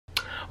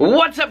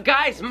What's up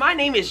guys, my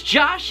name is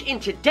Josh. In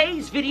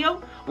today's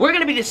video, we're going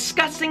to be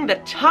discussing the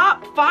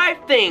top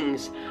 5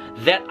 things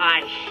that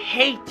I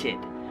hated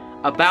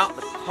about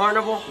the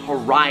Carnival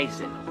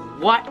Horizon.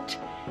 What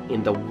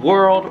in the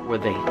world were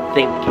they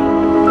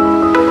thinking?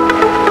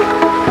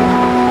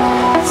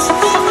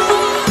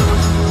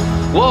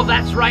 Well,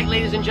 that's right,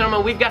 ladies and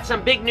gentlemen. We've got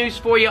some big news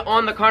for you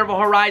on the Carnival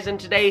Horizon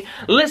today.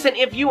 Listen,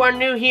 if you are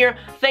new here,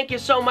 thank you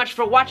so much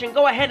for watching.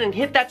 Go ahead and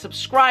hit that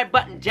subscribe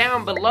button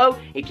down below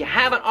if you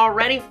haven't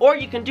already, or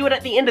you can do it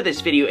at the end of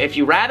this video if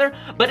you rather.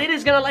 But it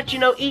is going to let you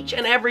know each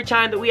and every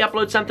time that we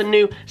upload something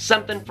new,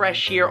 something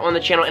fresh here on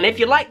the channel. And if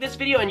you like this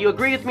video and you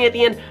agree with me at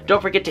the end,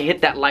 don't forget to hit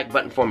that like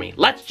button for me.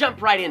 Let's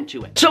jump right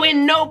into it. So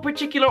in no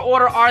particular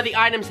order are the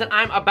items that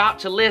I'm about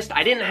to list.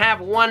 I didn't have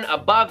one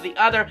above the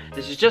other.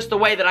 This is just the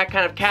way that I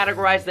kind of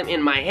categorize them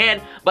in my head,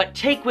 but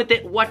take with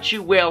it what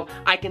you will.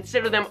 I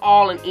consider them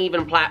all an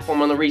even platform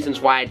on the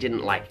reasons why I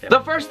didn't like them. The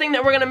first thing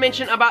that we're going to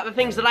mention about the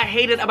things that I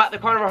hated about the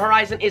Carnival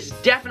Horizon is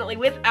definitely,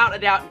 without a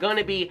doubt, going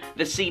to be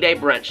the C-Day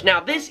brunch. Now,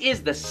 this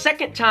is the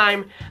second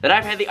time that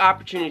I've had the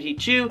opportunity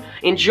to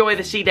enjoy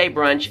the C-Day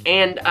brunch,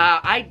 and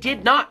I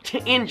did not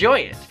enjoy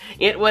it.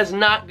 It was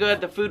not good.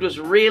 The food was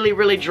really,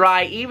 really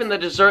dry. Even the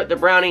dessert, the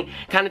brownie,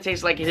 kind of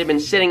tastes like it had been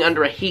sitting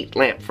under a heat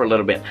lamp for a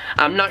little bit.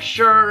 I'm not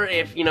sure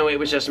if, you know, it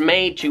was just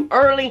made too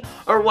early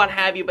or what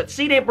have you, but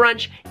C-Day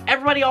brunch,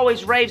 everybody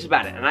always raves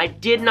about it, and I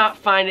did not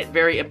find it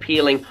very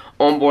appealing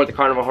on board the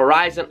Carnival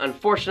Horizon,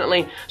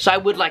 unfortunately, so I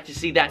would like to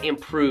see that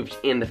improved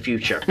in the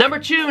future. Number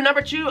two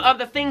of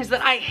the things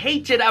that I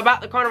hated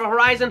about the Carnival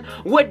Horizon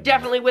would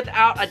definitely,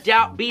 without a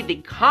doubt, be the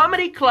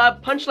comedy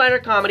club,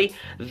 Punchliner Comedy.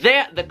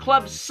 The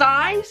club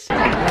size.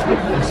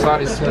 I'm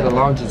sorry, sir, the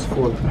lounge is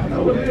full.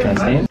 Can I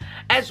stand?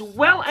 As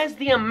well as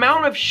the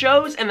amount of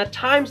shows and the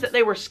times that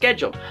they were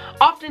scheduled.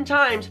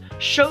 Oftentimes,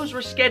 shows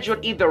were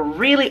scheduled either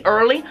really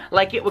early,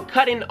 like it would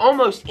cut in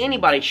almost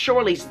anybody's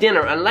Shirley's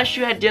dinner, unless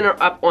you had dinner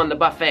up on the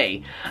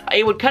buffet.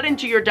 It would cut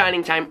into your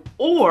dining time,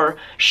 or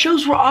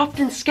shows were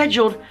often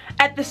scheduled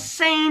at the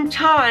same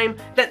time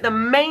that the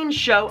main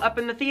show up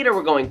in the theater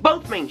were going,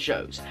 both main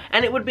shows.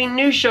 And it would be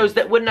new shows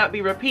that would not be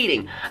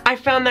repeating. I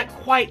found that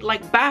quite,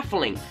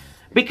 baffling.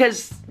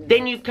 Because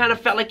then you kind of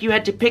felt like you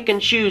had to pick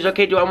and choose,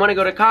 okay, do I want to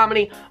go to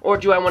comedy or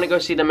do I want to go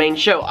see the main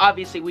show?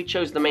 Obviously, we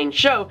chose the main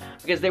show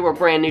because they were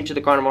brand new to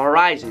the Carnival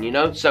Horizon, you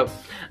know? So,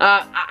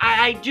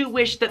 I do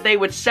wish that they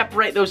would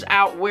separate those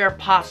out where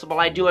possible.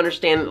 I do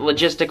understand that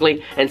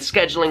logistically and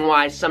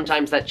scheduling-wise,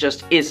 sometimes that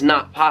just is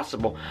not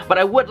possible. But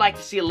I would like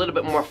to see a little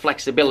bit more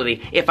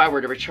flexibility if I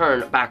were to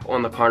return back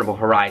on the Carnival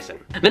Horizon.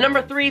 The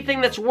number 3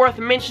 thing that's worth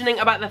mentioning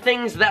about the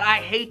things that I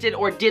hated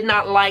or did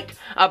not like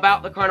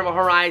about the Carnival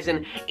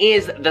Horizon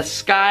is the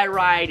Sky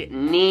Ride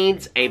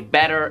needs a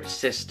better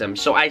system.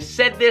 So I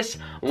said this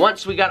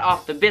once we got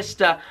off the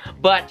Vista,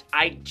 but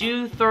I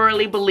do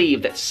thoroughly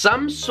believe that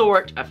some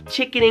sort of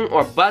ticketing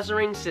or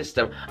buzzering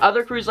system,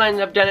 other cruise lines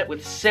have done it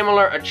with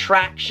similar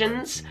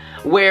attractions,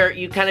 where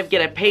you kind of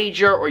get a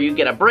pager or you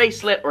get a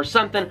bracelet or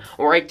something,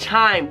 or a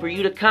time for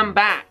you to come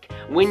back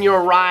when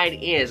your ride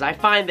is. I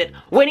find that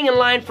waiting in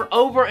line for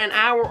over an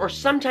hour or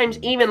sometimes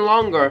even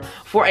longer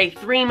for a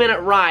 3-minute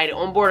ride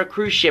on board a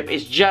cruise ship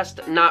is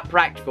just not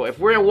practical. If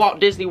we're in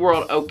Walt Disney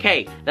World,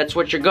 okay, that's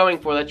what you're going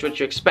for, that's what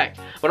you expect.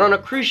 But on a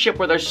cruise ship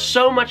where there's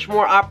so much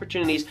more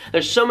opportunities,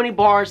 there's so many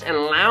bars and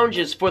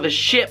lounges for the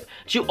ship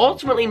to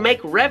ultimately make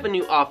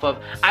revenue off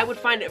of, I would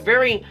find it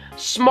very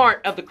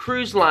smart of the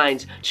cruise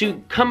lines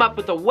to come up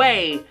with a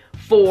way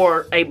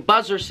for a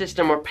buzzer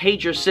system or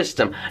pager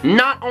system.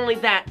 Not only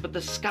that, but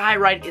the Sky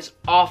Ride is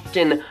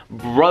often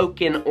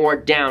broken or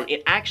down.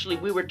 It actually,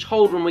 we were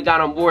told when we got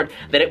on board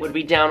that it would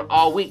be down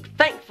all week.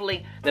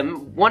 Thankfully, the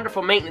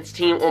wonderful maintenance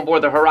team on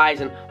board the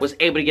Horizon was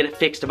able to get it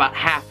fixed about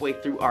halfway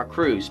through our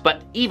cruise.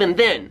 But even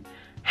then,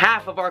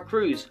 half of our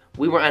cruise,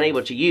 we were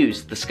unable to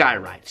use the Sky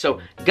Ride. So,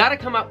 gotta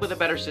come up with a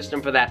better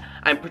system for that.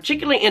 I'm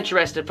particularly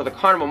interested for the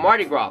Carnival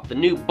Mardi Gras, the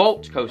new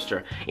Bolt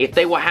coaster, if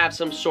they will have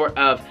some sort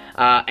of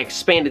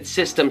expanded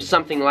system,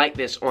 something like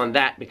this on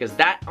that, because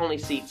that only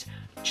seats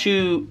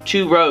two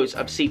rows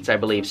of seats, I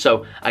believe.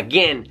 So,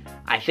 again,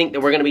 I think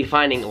that we're going to be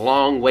finding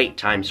long wait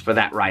times for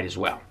that ride as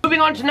well.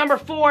 Moving on to number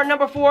 4.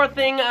 Number 4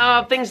 things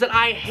that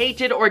I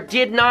hated or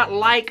did not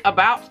like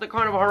about the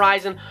Carnival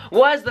Horizon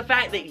was the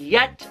fact that,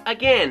 yet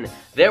again,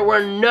 there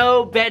were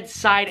no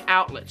bedside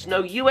outlets,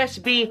 no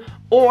USB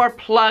or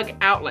plug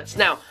outlets.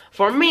 Now,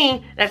 for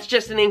me, that's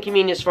just an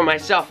inconvenience for my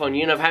cell phone,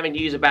 you know, of having to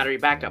use a battery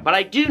backup. But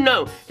I do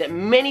know that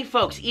many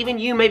folks, even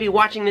you maybe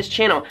watching this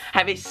channel,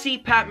 have a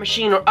CPAP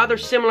machine or other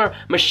similar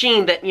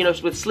machine that, you know,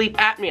 with sleep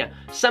apnea,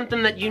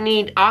 something that you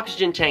need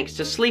oxygen tanks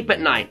to sleep at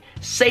night,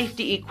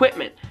 safety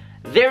equipment.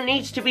 There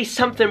needs to be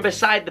something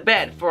beside the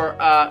bed for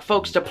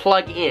folks to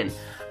plug in.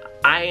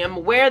 I am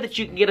aware that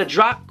you can get a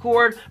drop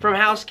cord from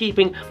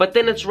housekeeping, but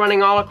then it's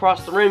running all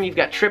across the room. You've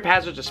got trip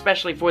hazards,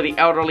 especially for the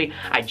elderly.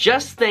 I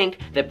just think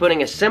that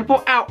putting a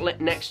simple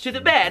outlet next to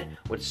the bed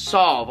would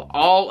solve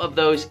all of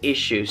those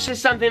issues. This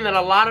is something that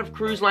a lot of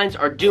cruise lines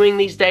are doing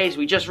these days.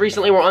 We just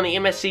recently were on the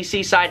MSC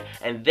Seaside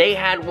and they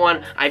had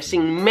one. I've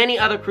seen many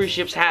other cruise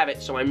ships have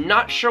it, so I'm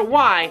not sure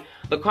why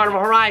the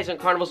Carnival Horizon,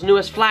 Carnival's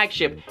newest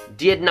flagship,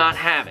 did not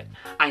have it.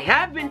 I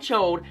have been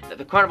told that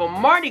the Carnival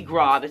Mardi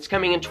Gras that's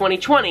coming in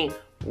 2020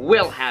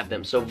 will have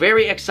them, so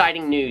very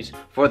exciting news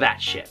for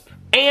that ship.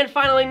 And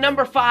finally,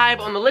 number 5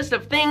 on the list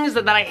of things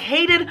that I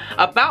hated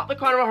about the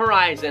Carnival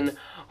Horizon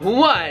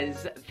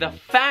was the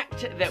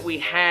fact that we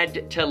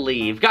had to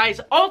leave. Guys,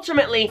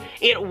 ultimately,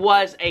 it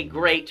was a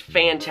great,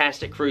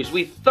 fantastic cruise.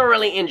 We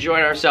thoroughly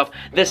enjoyed ourselves.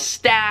 The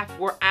staff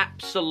were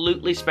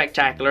absolutely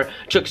spectacular,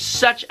 took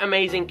such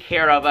amazing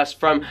care of us,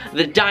 from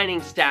the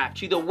dining staff,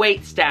 to the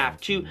wait staff,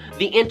 to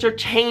the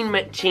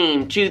entertainment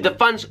team, to the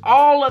funds,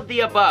 all of the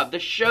above. The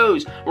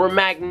shows were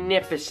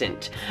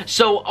magnificent.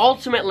 So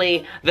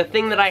ultimately, the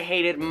thing that I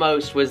hated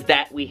most was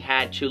that we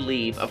had to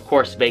leave. Of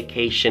course,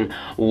 vacation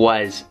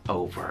was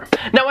over.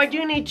 Now, I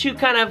do need to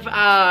kind of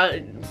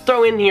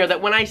throw in here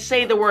that when I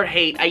say the word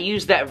hate, I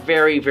use that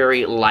very,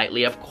 very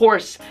lightly. Of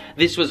course,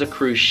 this was a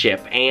cruise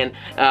ship, and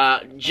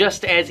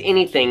just as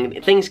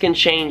anything, things can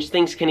change,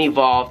 things can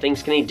evolve,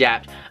 things can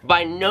adapt.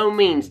 By no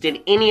means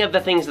did any of the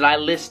things that I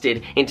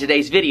listed in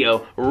today's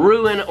video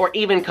ruin or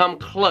even come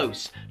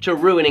close to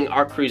ruining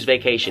our cruise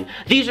vacation.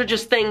 These are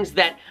just things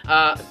that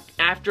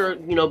after,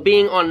 you know,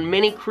 being on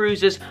many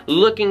cruises,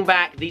 looking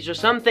back, these are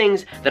some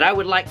things that I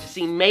would like to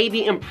see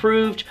maybe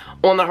improved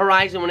on the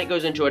Horizon when it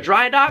goes into a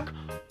dry dock,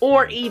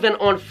 or even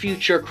on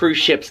future cruise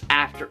ships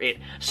after it,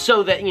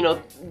 so that, you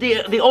know,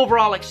 the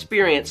overall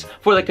experience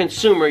for the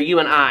consumer, you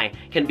and I,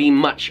 can be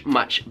much,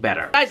 much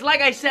better. Guys,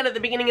 like I said at the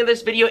beginning of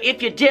this video,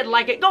 if you did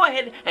like it, go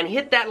ahead and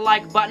hit that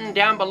like button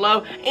down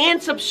below,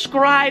 and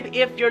subscribe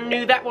if you're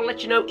new. That will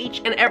let you know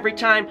each and every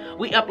time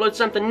we upload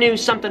something new,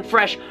 something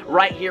fresh,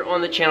 right here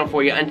on the channel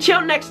for you.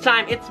 Until next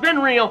time, it's been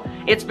real,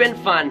 it's been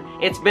fun,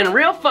 it's been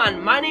real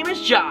fun. My name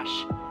is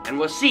Josh, and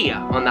we'll see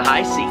ya on the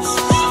high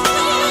seas.